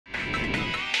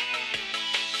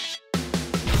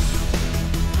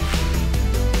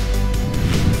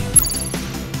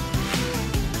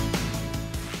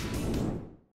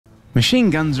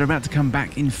Machine guns are about to come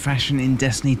back in fashion in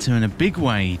Destiny 2 in a big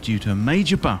way due to a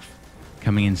major buff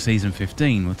coming in Season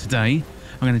 15. Well, today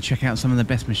I'm going to check out some of the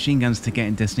best machine guns to get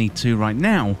in Destiny 2 right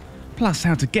now, plus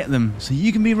how to get them so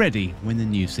you can be ready when the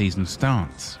new season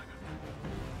starts.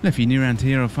 Well, if you're new around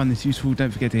here or find this useful, don't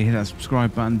forget to hit that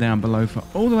subscribe button down below for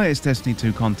all the latest Destiny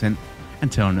 2 content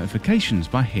and turn on notifications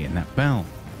by hitting that bell.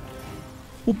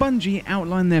 Well, Bungie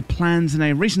outlined their plans in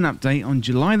a recent update on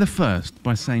July the 1st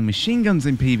by saying machine guns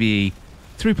in PvE,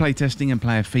 through playtesting and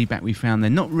player feedback we found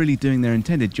they're not really doing their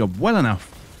intended job well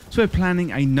enough, so we're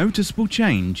planning a noticeable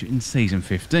change in Season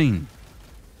 15.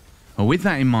 Well, with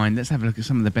that in mind, let's have a look at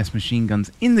some of the best machine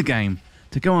guns in the game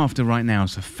to go after right now.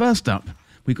 So first up,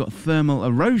 we've got Thermal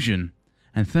Erosion,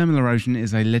 and Thermal Erosion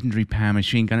is a legendary power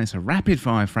machine gun. It's a rapid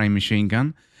fire frame machine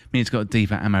gun, meaning it's got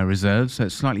deeper ammo reserves, so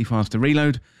it's slightly faster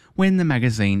reload when the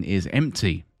magazine is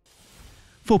empty.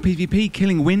 For PvP,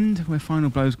 Killing Wind, where final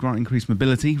blows grant increased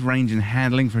mobility, range and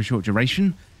handling for a short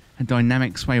duration, and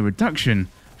dynamic sway reduction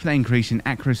for that increase in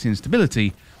accuracy and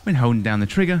stability when holding down the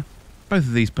trigger. Both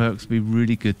of these perks will be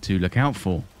really good to look out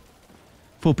for.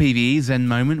 For PvE, Zen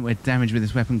Moment, where damage with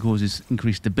this weapon causes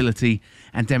increased stability,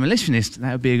 and Demolitionist,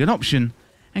 that would be a good option,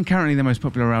 and currently the most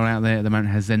popular role out there at the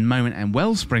moment has Zen Moment and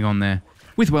Wellspring on there,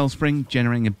 with Wellspring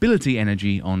generating ability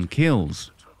energy on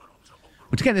kills.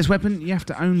 Well, to get this weapon, you have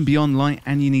to own Beyond Light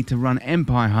and you need to run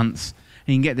Empire Hunts,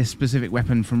 and you can get this specific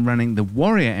weapon from running the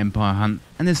Warrior Empire Hunt,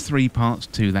 and there's 3 parts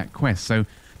to that quest. So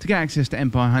to get access to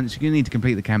Empire Hunts, you're going to need to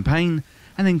complete the campaign,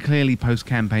 and then clearly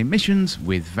post-campaign missions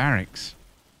with Variks.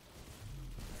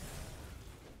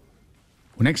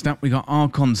 Well, next up we got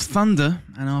Archon's Thunder,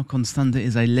 and Archon's Thunder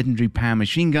is a legendary power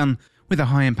machine gun with a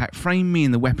high impact frame,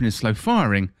 meaning the weapon is slow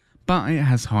firing, but it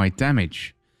has high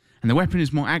damage. And the weapon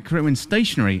is more accurate when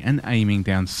stationary and aiming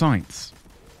down sights.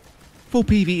 For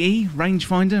PvE,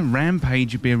 Rangefinder,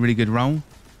 Rampage would be a really good role.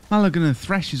 Mulligan and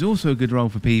Thresh is also a good role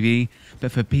for PvE,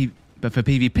 but for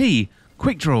PvP,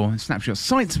 Quick Draw and Snapshot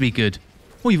Sights would be good.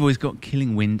 Or you've always got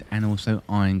Killing Wind and also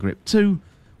Iron Grip 2,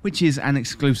 which is an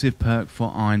exclusive perk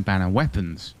for Iron Banner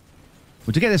weapons.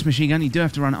 Well, to get this machine gun, you do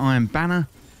have to run Iron Banner,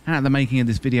 and at the making of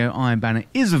this video, Iron Banner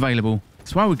is available,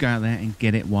 so I would go out there and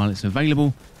get it while it's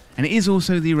available. And it is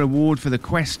also the reward for the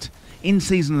quest in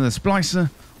Season of the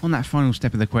Splicer on that final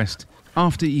step of the quest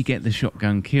after you get the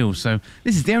shotgun kill. So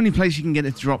this is the only place you can get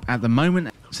it to drop at the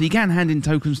moment. So you can hand in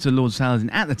tokens to Lord Saladin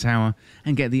at the tower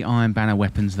and get the Iron Banner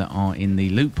weapons that are in the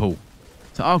loot pool.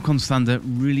 So Archon's Thunder,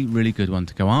 really good one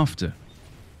to go after.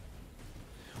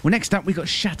 Well, next up we got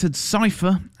Shattered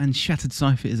Cypher, and Shattered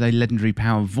Cypher is a legendary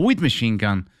power void machine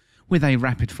gun with a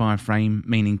rapid fire frame,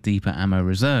 meaning deeper ammo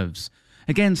reserves.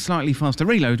 Again, slightly faster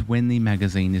reload when the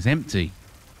magazine is empty.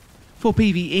 For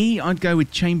PvE, I'd go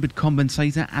with Chambered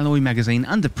Compensator, Alloy Magazine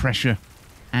Under Pressure,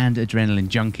 and Adrenaline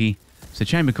Junkie. So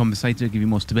Chambered Compensator will give you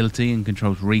more stability and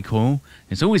controls recoil.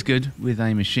 It's always good with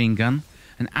a machine gun.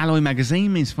 An Alloy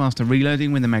Magazine means faster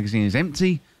reloading when the magazine is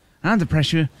empty. And Under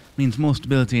Pressure means more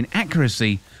stability and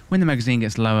accuracy when the magazine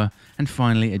gets lower. And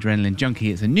finally, Adrenaline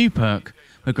Junkie is a new perk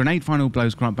where grenade final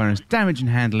blows grant bonus damage and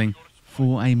handling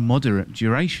for a moderate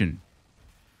duration.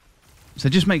 So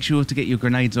just make sure to get your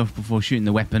grenades off before shooting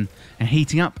the weapon, and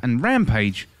Heating Up and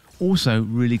Rampage, also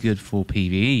really good for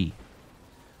PvE.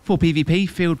 For PvP,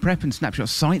 Field Prep and Snapshot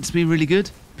Sights be really good,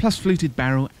 plus Fluted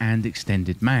Barrel and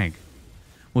Extended Mag.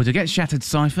 Well, to get Shattered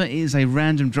Cypher, it is a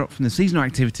random drop from the seasonal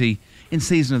activity in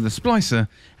Season of the Splicer,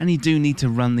 and you do need to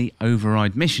run the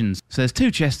Override missions. So there's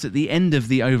 2 chests at the end of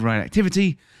the Override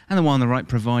activity, and the one on the right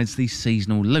provides the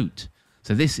seasonal loot.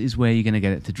 So this is where you're going to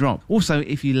get it to drop. Also,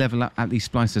 if you level up at the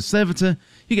Splicer Servitor,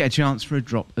 you get a chance for a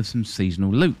drop of some seasonal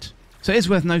loot. So it's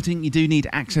worth noting you do need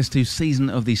access to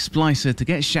Season of the Splicer to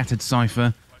get Shattered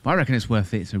Cypher, but I reckon it's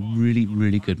worth it. It's a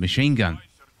really good machine gun.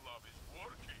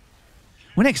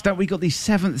 Well, next up we got the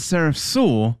 7th Seraph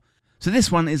Saw. So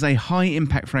this one is a high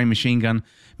impact frame machine gun,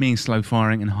 meaning slow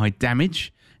firing and high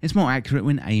damage. It's more accurate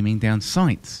when aiming down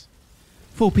sights.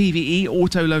 For PvE,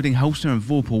 Auto Loading Holster and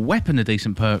Vorpal Weapon are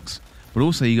decent perks, but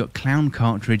also you got Clown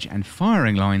Cartridge and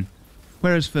Firing Line,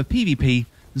 whereas for PvP,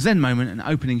 Zen Moment and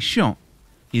Opening Shot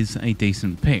is a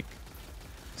decent pick.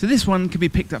 So this one can be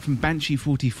picked up from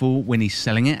Banshee44 when he's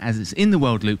selling it, as it's in the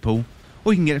world loot pool,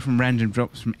 or you can get it from random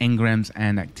drops from engrams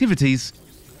and activities,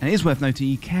 and it is worth noting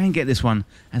you can get this one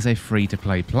as a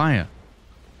free-to-play player.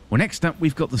 Well, next up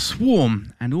we've got the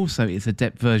Swarm, and also it's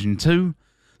Adept version 2.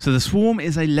 So the Swarm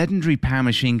is a legendary power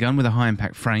machine gun with a high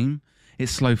impact frame,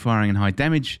 it's slow firing and high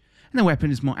damage, and the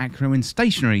weapon is more accurate when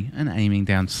stationary and aiming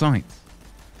down sights.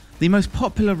 The most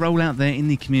popular role out there in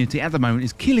the community at the moment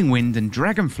is Killing Wind and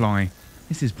Dragonfly.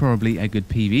 This is probably a good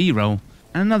PvE role,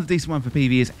 and another decent one for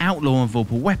PvE is Outlaw and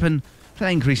Vorpal Weapon, for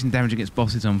that increase in damage against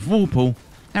bosses on Vorpal,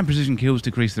 and precision kills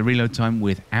decrease the reload time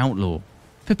with Outlaw.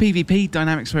 For PvP,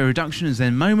 dynamic sway reduction and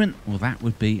Zen moment, well, that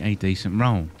would be a decent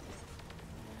role.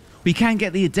 We can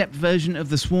get the Adept version of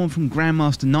the Swarm from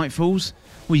Grandmaster Nightfalls,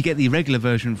 or you get the regular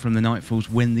version from the Nightfalls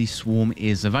when the Swarm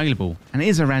is available, and it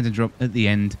is a random drop at the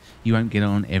end. You won't get it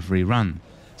on every run.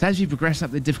 So as you progress up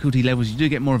the difficulty levels, you do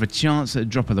get more of a chance at a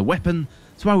drop of the weapon,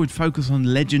 so I would focus on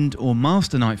Legend or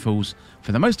Master Nightfalls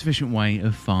for the most efficient way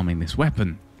of farming this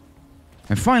weapon.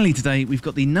 And finally today, we've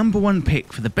got the #1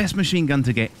 pick for the best machine gun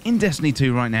to get in Destiny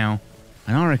 2 right now,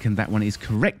 and I reckon that one is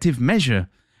Corrective Measure,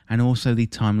 and also the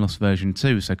Time Loss version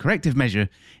too. So Corrective Measure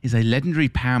is a legendary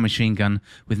power machine gun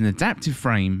with an adaptive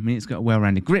frame, meaning it's got a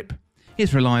well-rounded grip,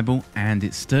 it's reliable, and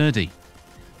it's sturdy.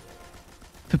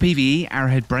 For PvE,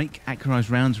 Arrowhead Break,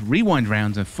 Accurized Rounds, Rewind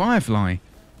Rounds, and Firefly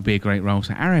would be a great role.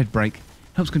 So Arrowhead Break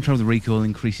helps control the recoil,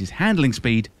 increases handling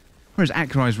speed, whereas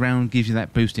Accurized Round gives you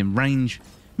that boost in range,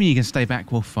 meaning you can stay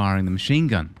back while firing the machine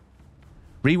gun.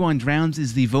 Rewind Rounds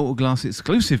is the Vault of Glass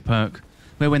exclusive perk,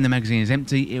 where when the magazine is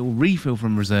empty, it will refill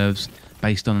from reserves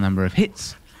based on the number of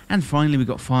hits. And finally, we've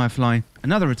got Firefly,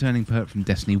 another returning perk from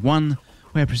Destiny 1,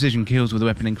 where precision kills with the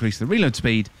weapon increase the reload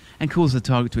speed and cause the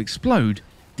target to explode,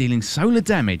 dealing solar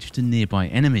damage to nearby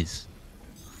enemies.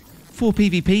 For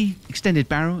PvP, extended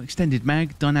barrel, extended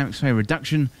mag, dynamic sway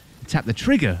reduction, tap the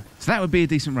trigger, so that would be a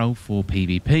decent role for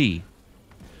PvP.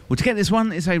 Well, to get this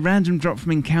one, it's a random drop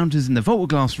from encounters in the Vault of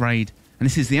Glass raid, and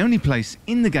this is the only place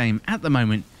in the game at the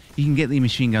moment you can get the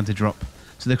machine gun to drop.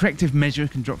 So the Corrective Measure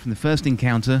can drop from the first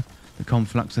encounter, the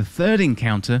Conflux, the third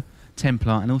encounter,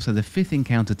 Templar, and also the fifth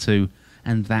encounter too,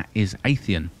 and that is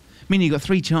Atheon. Meaning you've got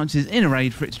 3 chances in a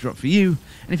raid for it to drop for you,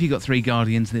 and if you've got 3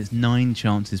 Guardians, then it's 9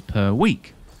 chances per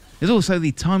week. There's also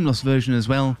the Time Loss version as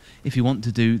well, if you want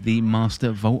to do the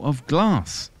Master Vault of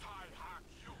Glass.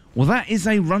 Well, that is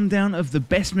a rundown of the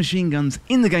best machine guns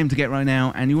in the game to get right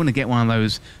now, and you want to get one of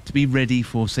those to be ready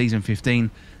for Season 15.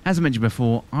 As I mentioned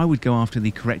before, I would go after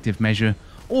the Corrective Measure,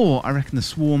 or I reckon the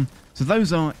Swarm. So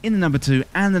those are in the #2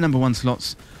 and the #1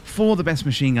 slots for the best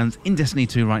machine guns in Destiny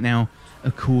 2 right now,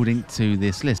 according to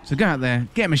this list. So go out there,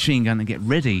 get a machine gun, and get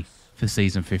ready for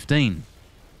Season 15.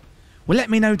 Well, let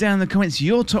me know down in the comments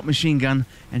your top machine gun,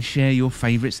 and share your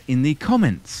favourites in the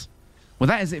comments. Well,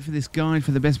 that is it for this guide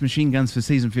for the best machine guns for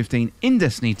Season 15 in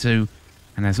Destiny 2.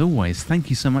 And as always,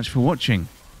 thank you so much for watching.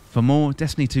 For more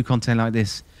Destiny 2 content like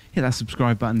this, hit that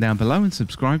subscribe button down below and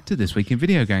subscribe to This Week in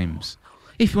Video Games.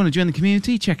 If you want to join the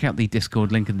community, check out the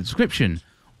Discord link in the description,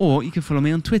 or you can follow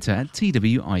me on Twitter at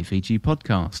TWIVG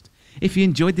Podcast. If you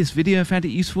enjoyed this video and found it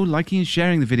useful, liking and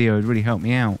sharing the video would really help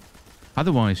me out.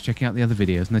 Otherwise, check out the other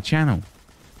videos on the channel.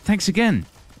 Thanks again.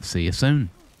 See you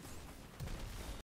soon.